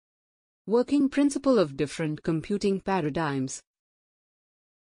Working principle of different computing paradigms.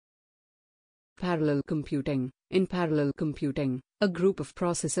 Parallel computing. In parallel computing, a group of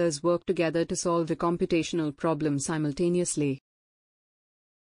processors work together to solve a computational problem simultaneously.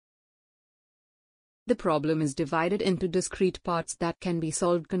 The problem is divided into discrete parts that can be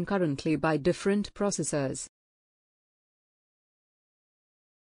solved concurrently by different processors.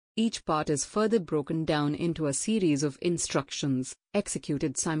 Each part is further broken down into a series of instructions,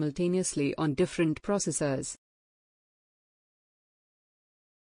 executed simultaneously on different processors.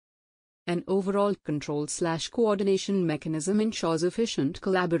 An overall control/coordination mechanism ensures efficient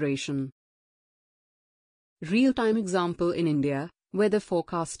collaboration. Real-time example in India. Weather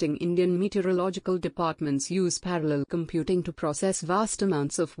forecasting. Indian meteorological departments use parallel computing to process vast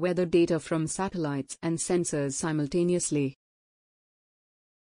amounts of weather data from satellites and sensors simultaneously.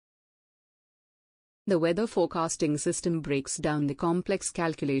 The weather forecasting system breaks down the complex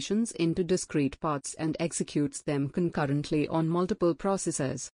calculations into discrete parts and executes them concurrently on multiple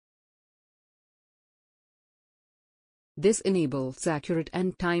processors. This enables accurate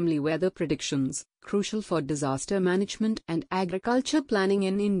and timely weather predictions, crucial for disaster management and agriculture planning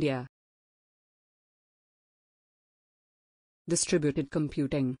in India. Distributed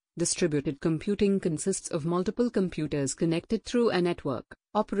computing. Distributed computing consists of multiple computers connected through a network,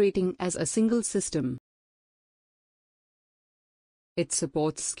 operating as a single system. It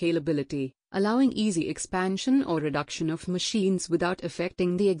supports scalability, allowing easy expansion or reduction of machines without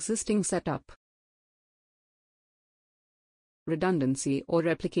affecting the existing setup. Redundancy or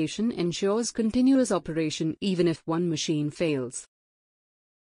replication ensures continuous operation even if one machine fails.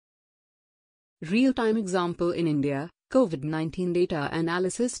 Real-time example in India. COVID-19 data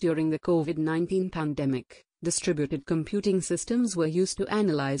analysis. During the COVID-19 pandemic, distributed computing systems were used to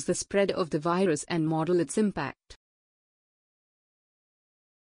analyze the spread of the virus and model its impact.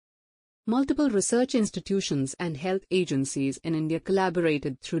 Multiple research institutions and health agencies in India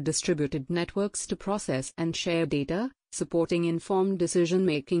collaborated through distributed networks to process and share data, supporting informed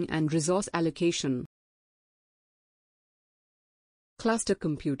decision-making and resource allocation. Cluster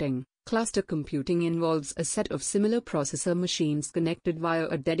computing. Cluster computing involves a set of similar processor machines connected via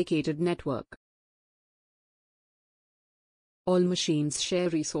a dedicated network. All machines share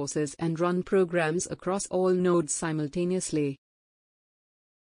resources and run programs across all nodes simultaneously.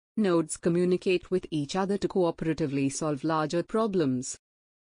 Nodes communicate with each other to cooperatively solve larger problems.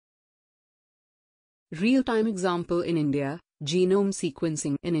 Real-time example in India. Genome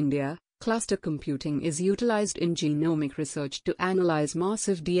sequencing. In India, cluster computing is utilized in genomic research to analyze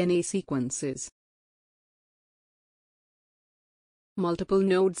massive DNA sequences. Multiple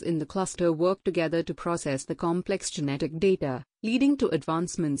nodes in the cluster work together to process the complex genetic data, leading to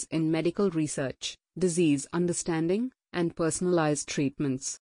advancements in medical research, disease understanding, and personalized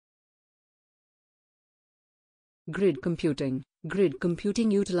treatments. Grid computing. Grid computing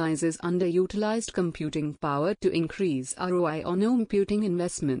utilizes underutilized computing power to increase ROI on computing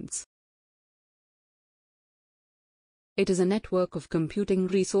investments. It is a network of computing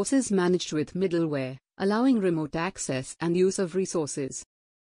resources managed with middleware, allowing remote access and use of resources.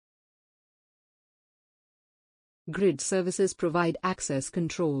 Grid services provide access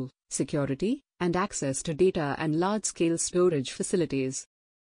control, security, and access to data and large-scale storage facilities.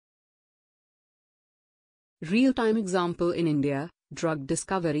 Real-time example in India. Drug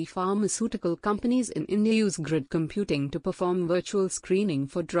discovery. Pharmaceutical companies in India use grid computing to perform virtual screening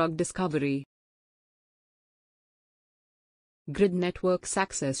for drug discovery. Grid networks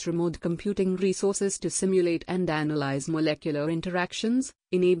access remote computing resources to simulate and analyze molecular interactions,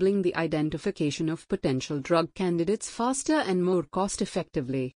 enabling the identification of potential drug candidates faster and more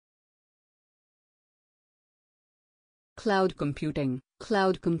cost-effectively. Cloud computing.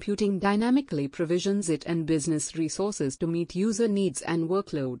 Cloud computing dynamically provisions it and business resources to meet user needs and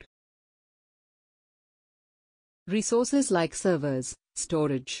workload. Resources like servers,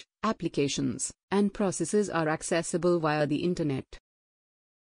 storage, applications, and processes are accessible via the Internet.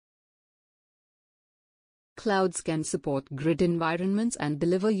 Clouds can support grid environments and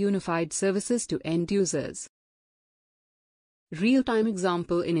deliver unified services to end users. Real-time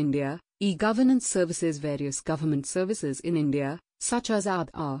example in India. E-governance services. Various government services in India, such as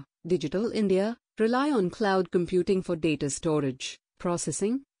Aadhaar, Digital India, rely on cloud computing for data storage,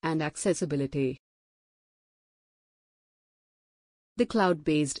 processing, and accessibility. The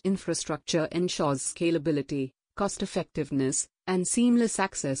cloud-based infrastructure ensures scalability, cost-effectiveness, and seamless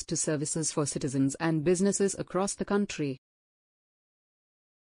access to services for citizens and businesses across the country.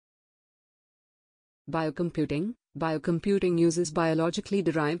 Biocomputing. Biocomputing uses biologically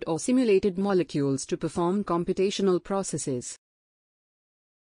derived or simulated molecules to perform computational processes.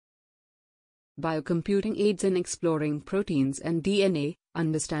 Biocomputing aids in exploring proteins and DNA,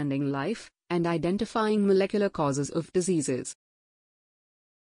 understanding life, and identifying molecular causes of diseases.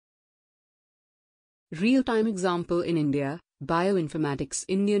 Real-time example in India, bioinformatics.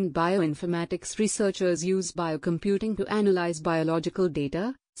 Indian bioinformatics researchers use biocomputing to analyze biological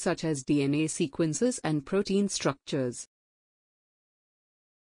data, such as DNA sequences and protein structures.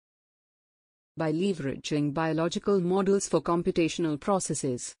 By leveraging biological models for computational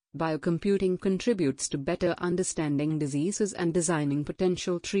processes, biocomputing contributes to better understanding diseases and designing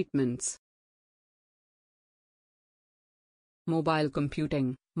potential treatments. Mobile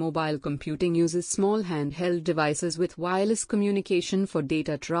computing. Mobile computing uses small handheld devices with wireless communication for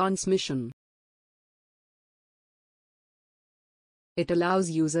data transmission. It allows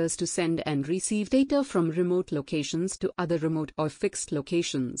users to send and receive data from remote locations to other remote or fixed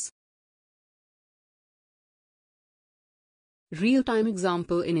locations. Real-time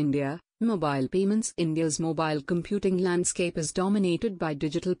example in India, mobile payments. India's mobile computing landscape is dominated by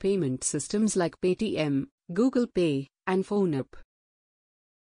digital payment systems like Paytm, Google Pay, and PhonePe.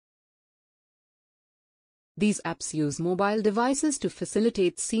 These apps use mobile devices to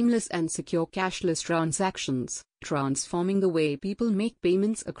facilitate seamless and secure cashless transactions, transforming the way people make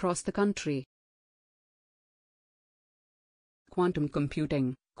payments across the country. Quantum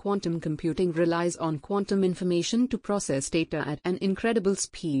computing. Quantum computing relies on quantum information to process data at an incredible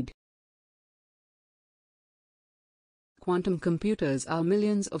speed. Quantum computers are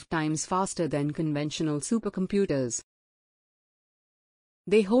millions of times faster than conventional supercomputers.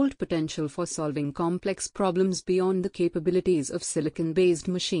 They hold potential for solving complex problems beyond the capabilities of silicon-based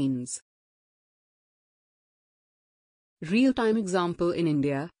machines. Real-time example in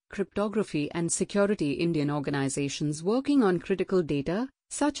India, cryptography and security. Indian organizations working on critical data,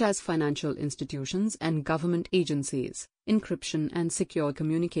 such as financial institutions and government agencies, encryption and secure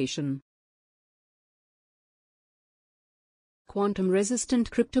communication.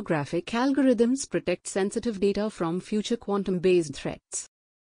 Quantum-resistant cryptographic algorithms protect sensitive data from future quantum-based threats.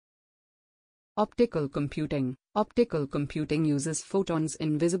 Optical computing. Optical computing uses photons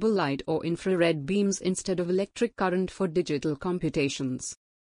in visible light or infrared beams instead of electric current for digital computations.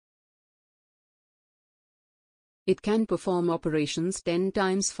 It can perform operations 10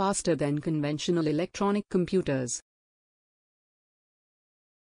 times faster than conventional electronic computers.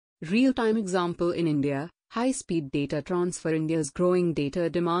 Real-time example in India, high-speed data transfer. India's growing data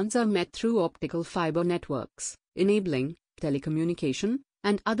demands are met through optical fiber networks, enabling telecommunication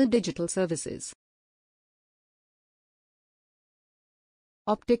and other digital services.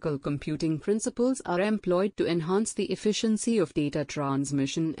 Optical computing principles are employed to enhance the efficiency of data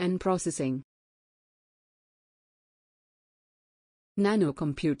transmission and processing.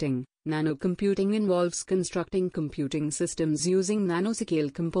 Nanocomputing. Nanocomputing involves constructing computing systems using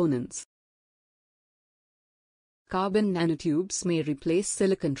nanoscale components. Carbon nanotubes may replace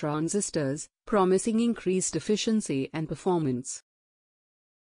silicon transistors, promising increased efficiency and performance.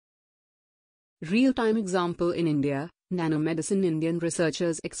 Real-time example in India, nanomedicine. Indian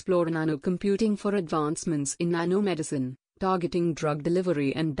researchers explore nanocomputing for advancements in nanomedicine, targeting drug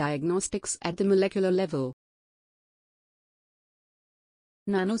delivery and diagnostics at the molecular level.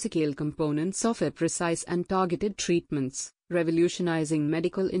 Nanoscale components offer precise and targeted treatments, revolutionizing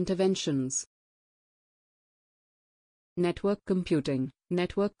medical interventions. Network computing.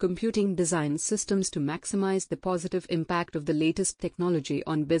 Network computing designs systems to maximize the positive impact of the latest technology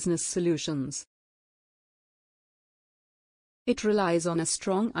on business solutions. It relies on a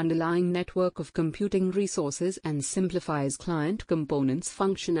strong underlying network of computing resources and simplifies client components'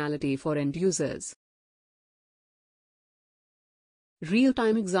 functionality for end users.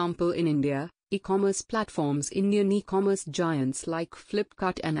 Real-time example in India, e-commerce platforms. Indian e-commerce giants like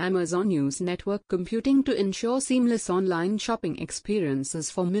Flipkart and Amazon use network computing to ensure seamless online shopping experiences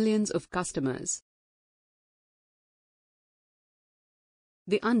for millions of customers.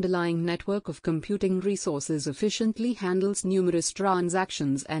 The underlying network of computing resources efficiently handles numerous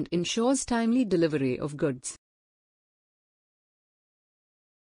transactions and ensures timely delivery of goods.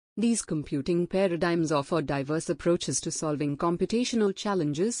 These computing paradigms offer diverse approaches to solving computational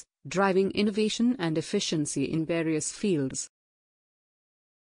challenges, driving innovation and efficiency in various fields.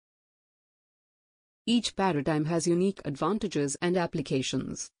 Each paradigm has unique advantages and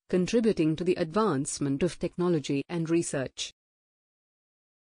applications, contributing to the advancement of technology and research.